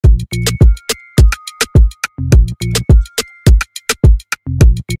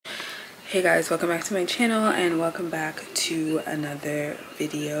Hey guys, welcome back to my channel and welcome back to another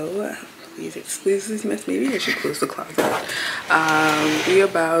video. Please excuse this mess. Maybe I should close the closet. We're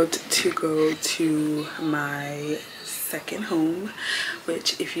about to go to my second home,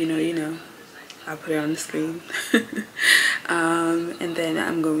 which if you know, you know. I'll put it on the screen. And then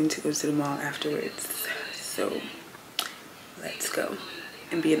I'm going to go to the mall afterwards. So let's go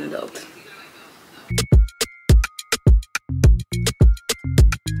and be an adult.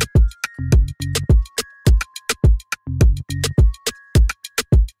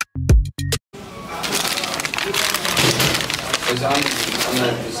 It's on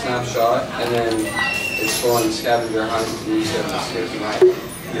the snapshot, and then it's going scavenger hunt, and you said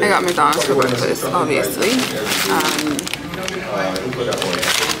I got McDonald's for breakfast, obviously. I'm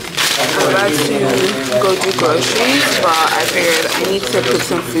about to go do groceries, but I figured I need to put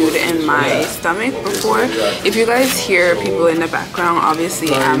some food in my stomach before. If you guys hear people in the background,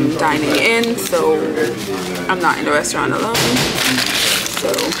 obviously I'm dining in, so I'm not in the restaurant alone.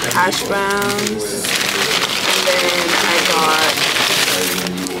 So hash browns. And then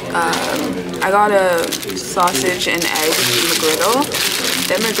I got a sausage and egg McGriddle.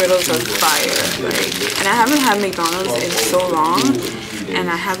 Them McGriddles are fire, like, and I haven't had McDonald's in so long, and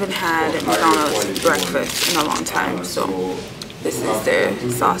I haven't had McDonald's breakfast in a long time. So this is their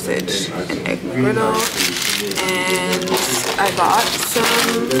sausage and egg McGriddle, and I got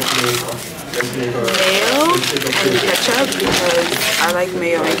some mayo and ketchup because I like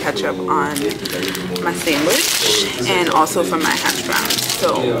mayo and ketchup on my sandwich and also for my hash browns.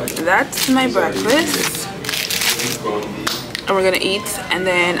 So that's my breakfast, and we're gonna eat, and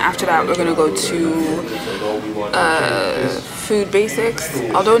then after that we're gonna go to Food Basics.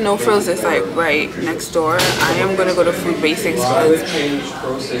 Although No Frills is like right next door, I am gonna go to Food Basics because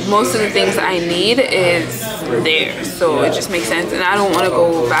most of the things I need is there, so it just makes sense, and I don't want to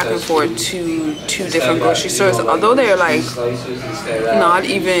go back and forth to two different grocery stores, although they're like not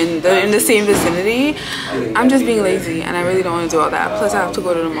even, they're in the same vicinity. I'm just being lazy and I really don't want to do all that, plus I have to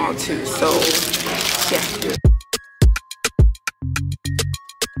go to the mall too, so yeah.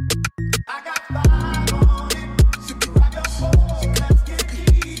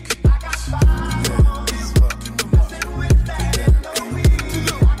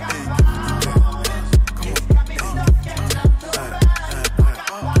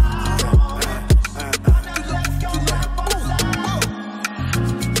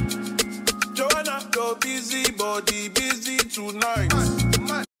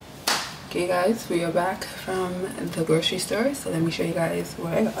 Okay guys, we are back from the grocery store, so let me show you guys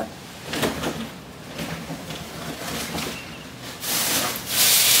what I got.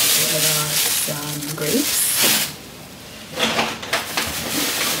 I got some grapes,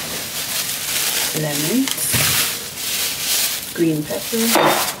 lemons, green pepper,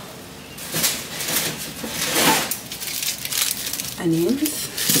 onions,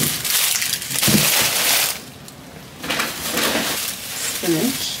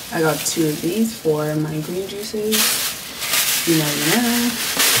 spinach. I got 2 of these for my green juices. You know.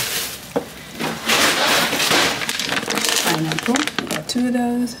 Pineapple. I got 2 of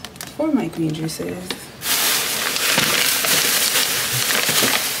those for my green juices.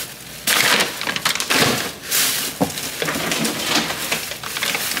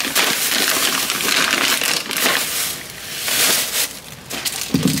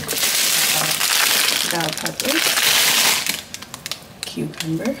 Bell peppers.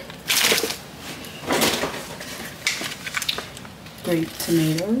 Cucumber, grape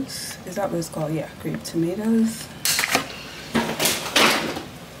tomatoes, is that what it's called? Yeah, grape tomatoes,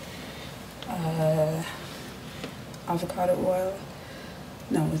 avocado oil,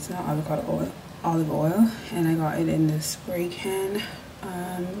 no it's not avocado oil, olive oil, and I got it in this spray can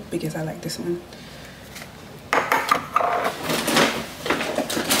because I like this one.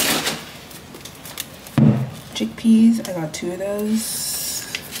 Chickpeas, I got 2 of those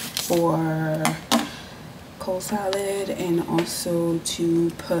for cold salad and also to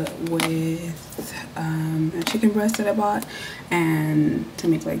put with a chicken breast that I bought and to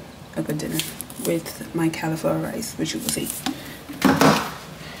make like a good dinner with my cauliflower rice, which you will see.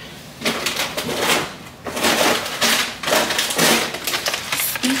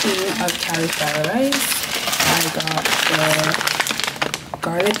 Speaking of cauliflower rice, I got the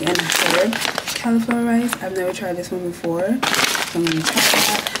garlic and herb cauliflower rice. I've never tried this one before, so I'm gonna try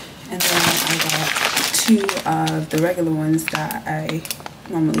that. And then I got 2 of the regular ones that I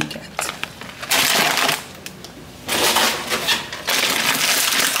normally get.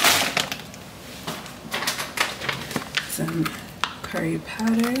 Some curry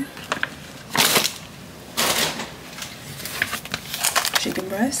powder, chicken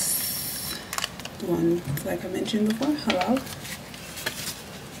breast, The one, like I mentioned before, halal.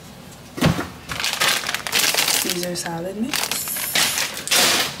 Caesar salad mix.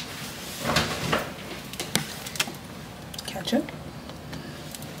 Ketchup.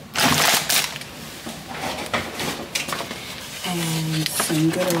 And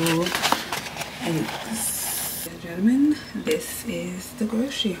some good old eggs. Ladies and gentlemen, this is the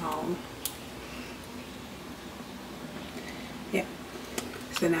grocery haul. Yeah.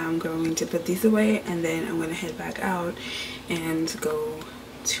 So now I'm going to put these away and then I'm going to head back out and go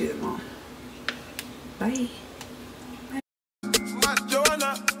to the mall. Bye.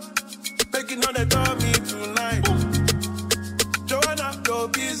 Joanna, making on the dummy tonight. Joanna, your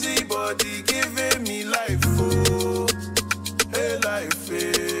busy body giving me life, oh, hey life,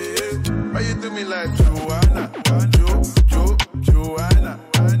 hey. Why you do me like Joanna, Joanna?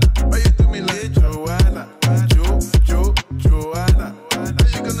 Why you do me like Joanna, Joanna? How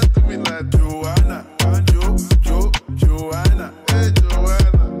you gonna do me like Joanna, Joanna? Hey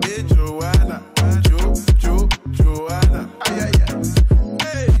Joanna, Joanna, ay ay ay.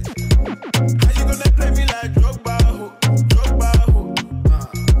 Hey, how you gonna play me like Drogba, ho?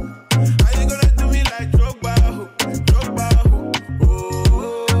 How you gonna do me like Drogba, ho?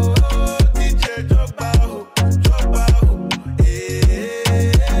 Oh, DJ Drogba, ho.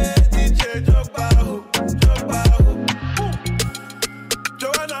 Yeah, DJ Drogba, ho.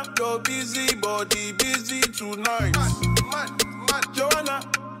 Joanna, your busy body busy tonight. Man, Joanna,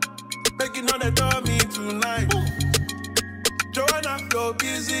 making on the dummy tonight. Joanna, your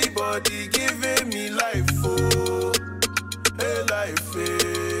busy body giving me life, oh, hey life,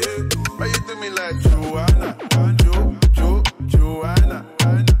 hey. Why you do me like Joanna, Joanna?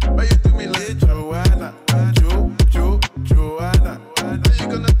 Why you do me like Joanna, Joanna? How you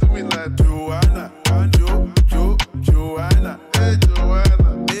gonna do me like Joanna, Joanna? Hey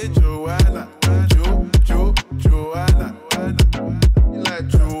Joanna, Joanna. You like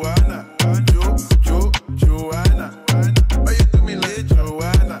Joanna, Joanna? Why you do me like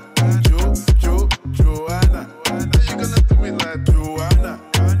Joanna, Joanna? How you gonna do me like Joanna,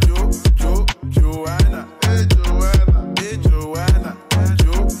 Joanna? Hey Joanna, Joanna.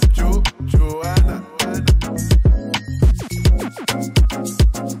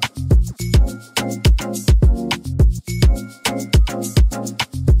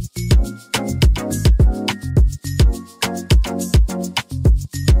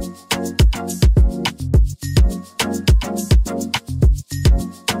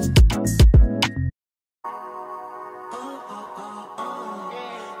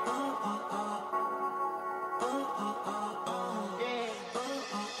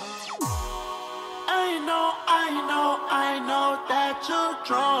 I know that you're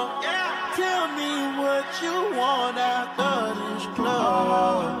drunk. Yeah. Tell me what you want after this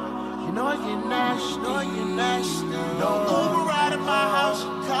club. You know you're nasty. No Uber ride at my house, you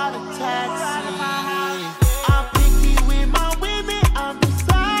call a taxi. I'm picky with my women, I'm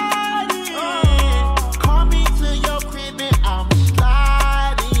deciding. Call me to your crib and I'm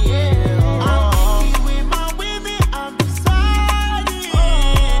sliding. I'm picky with my women, I'm deciding.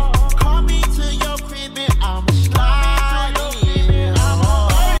 Call me to your crib and I'm sliding.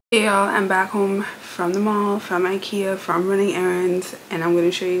 Hey y'all, I'm back home from the mall, from Ikea, from running errands, and I'm going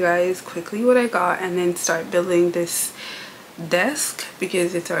to show you guys quickly what I got and then start building this desk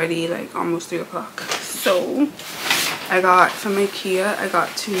because it's already like almost 3 o'clock. So I got from Ikea, I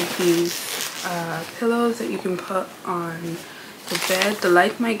got 2 of these pillows that you can put on the bed. The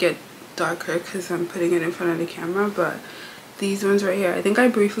light might get darker because I'm putting it in front of the camera, but these ones right here, I think I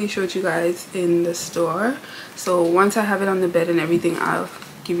briefly showed you guys in the store. So once I have it on the bed and everything, I'll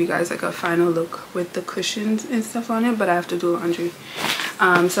give you guys like a final look with the cushions and stuff on it, but I have to do laundry.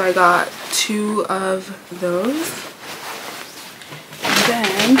 So I got 2 of those.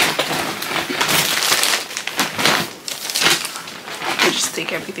 Then I'll just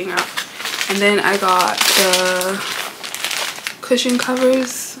take everything out. And then I got the cushion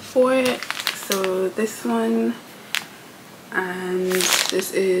covers for it. So this one, and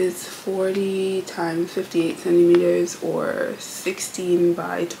this is 40 times 58 centimeters or 16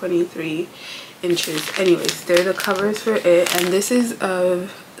 by 23 inches. Anyways, they're the covers for it, and this is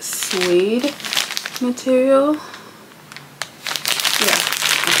of suede material. Yeah,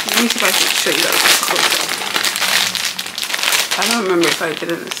 let me see if I can show you guys close up. I don't remember if I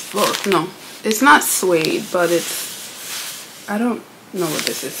did it. Well, no, it's not suede, but it's, I don't know what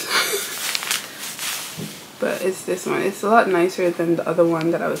this is. But it's this one. It's a lot nicer than the other one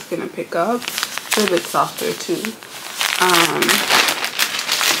that I was gonna pick up. It's a little bit softer too.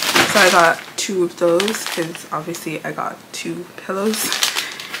 So I got 2 of those because obviously I got 2 pillows.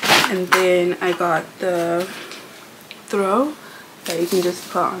 And then I got the throw that you can just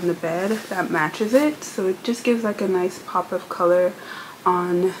put on the bed that matches it, so it just gives like a nice pop of color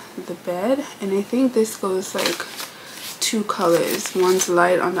on the bed. And I think this goes like 2 colors. One's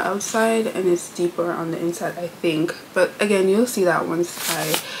light on the outside and it's deeper on the inside, I think, but again, you'll see that once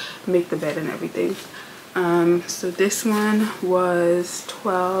I make the bed and everything. So this one was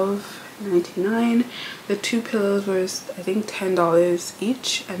 $12.99. The 2 pillows was I think $10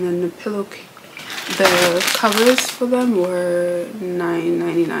 each, and then the covers for them were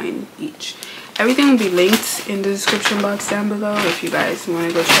 $9.99 each. Everything will be linked in the description box down below if you guys want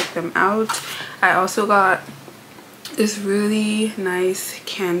to go check them out. I also got this really nice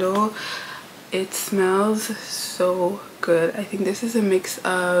candle. It smells so good. I think this is a mix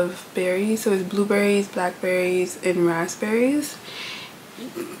of berries, so it's blueberries, blackberries, and raspberries.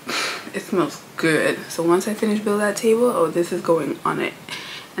 It smells good. So once I finish building that table, oh, this is going on it,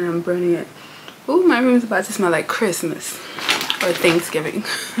 and I'm burning it. Oh, my room is about to smell like Christmas or Thanksgiving.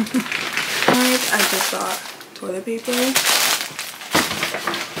 I just got toilet paper.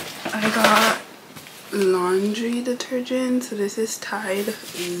 I got laundry detergent. So this is Tide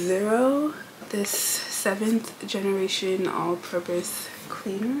Zero. This 7th generation all-purpose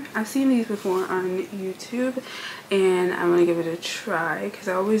cleaner. I've seen these before on YouTube, and I'm gonna give it a try because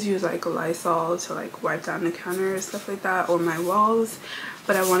I always use like Lysol to like wipe down the counter and stuff like that, or my walls,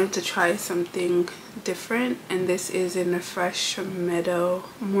 but I wanted to try something different, and this is in the Fresh Meadow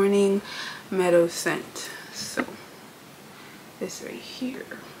Morning Meadow scent. So this right here,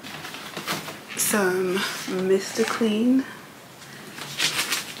 some Mr. Clean,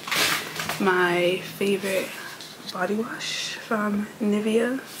 my favorite body wash from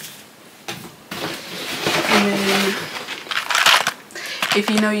Nivea, and then if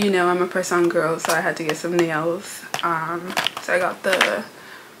you know, you know, I'm a press-on girl, so I had to get some nails. So I got the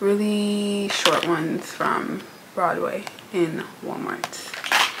really short ones from Broadway in Walmart,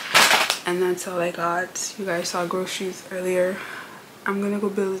 and that's all I got. You guys saw groceries earlier. I'm gonna go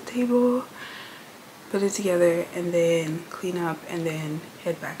build a table, put it together, and then clean up, and then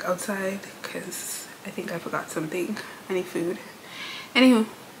head back outside because I think I forgot something. I need food. Anywho,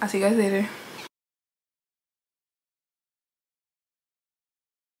 I'll see you guys later.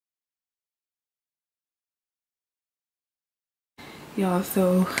 Y'all,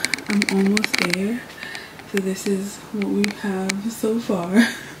 so I'm almost there. So this is what we have so far.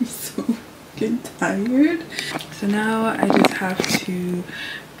 I'm so fucking tired. So now I just have to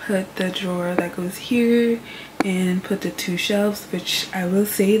put the drawer that goes here and put the 2 shelves, which I will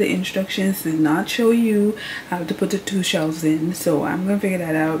say the instructions did not show you how to put the 2 shelves in, so I'm gonna figure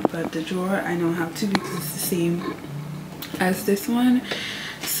that out. But the drawer I know how to because it's the same as this one.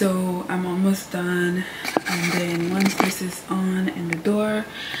 So I'm almost done, and then once this is on and the door,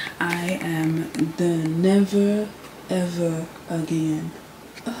 I am done. Never ever again.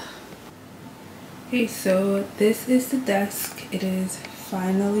 Ugh. Okay, so this is the desk. It is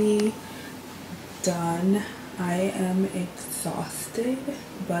finally done. I am exhausted,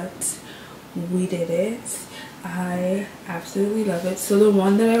 but we did it. I absolutely love it. So the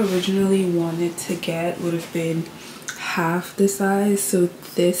one that I originally wanted to get would have been half the size, so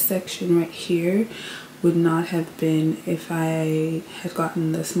this section right here would not have been, if I had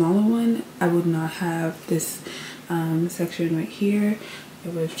gotten the smaller one, I would not have this section right here.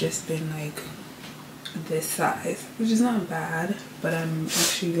 It would have just been like this size, which is not bad, but I'm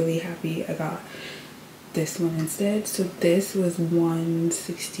actually really happy I got this one instead. So this was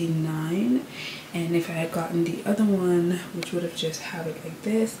 $169, and if I had gotten the other one, which would have just had it like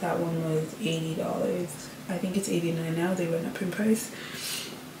this, that one was $80. I think it's $89 now. They went up in price.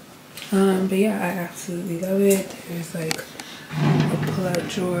 But yeah, I absolutely love it. There's like a pull-out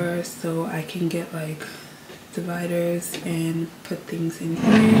drawer, so I can get like dividers and put things in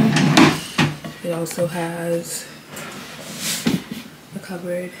here. It also has a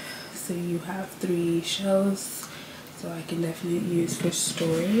cupboard, so you have 3 shelves, so I can definitely use for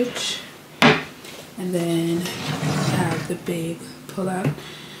storage. And then I have the big pull-out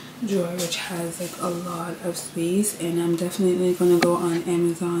drawer, which has like a lot of space, and I'm definitely gonna go on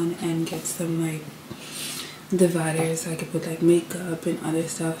Amazon and get some like dividers so I could put like makeup and other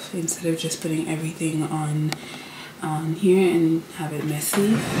stuff instead of just putting everything on here and have it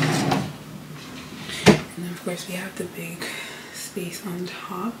messy. And then of course we have the big space on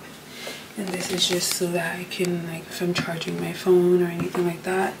top, and this is just so that I can, like, if I'm charging my phone or anything like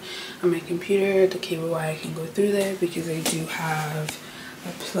that on my computer, the cable wire can go through there because I do have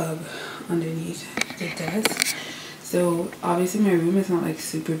a plug underneath the desk. So obviously my room is not like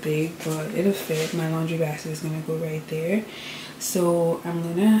super big, but it'll fit. My laundry basket is gonna go right there. So I'm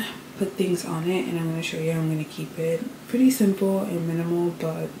gonna put things on it and I'm gonna show you how I'm gonna keep it pretty simple and minimal,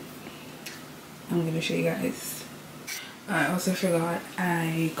 but I'm gonna show you guys. I also forgot,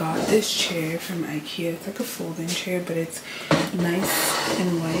 I got this chair from Ikea. It's like a folding chair, but it's nice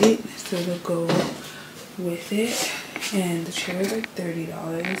and white, so it'll go with it. And the chair is like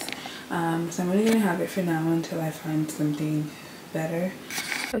 $30. So I'm only gonna have it for now until I find something better.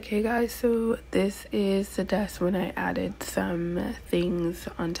 Okay guys, so this is the desk when I added some things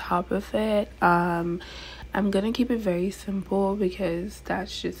on top of it. I'm gonna keep it very simple because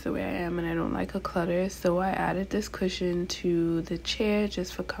that's just the way I am and I don't like a clutter. So I added this cushion to the chair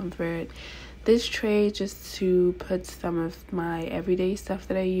just for comfort. This tray just to put some of my everyday stuff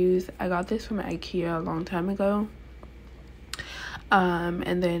that I use. I got this from Ikea a long time ago.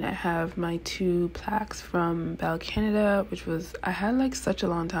 And then I have my 2 plaques from Bell Canada, which was, I had like such a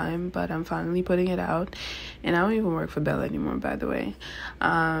long time, but I'm finally putting it out. And I don't even work for Bell anymore, by the way.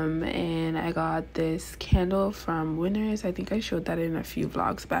 And I got this candle from Winners. I think I showed that in a few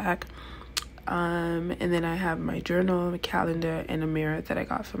vlogs back. And then I have my journal, a calendar, and a mirror that I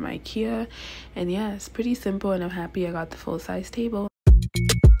got from Ikea. And yeah, it's pretty simple and I'm happy I got the full-size table.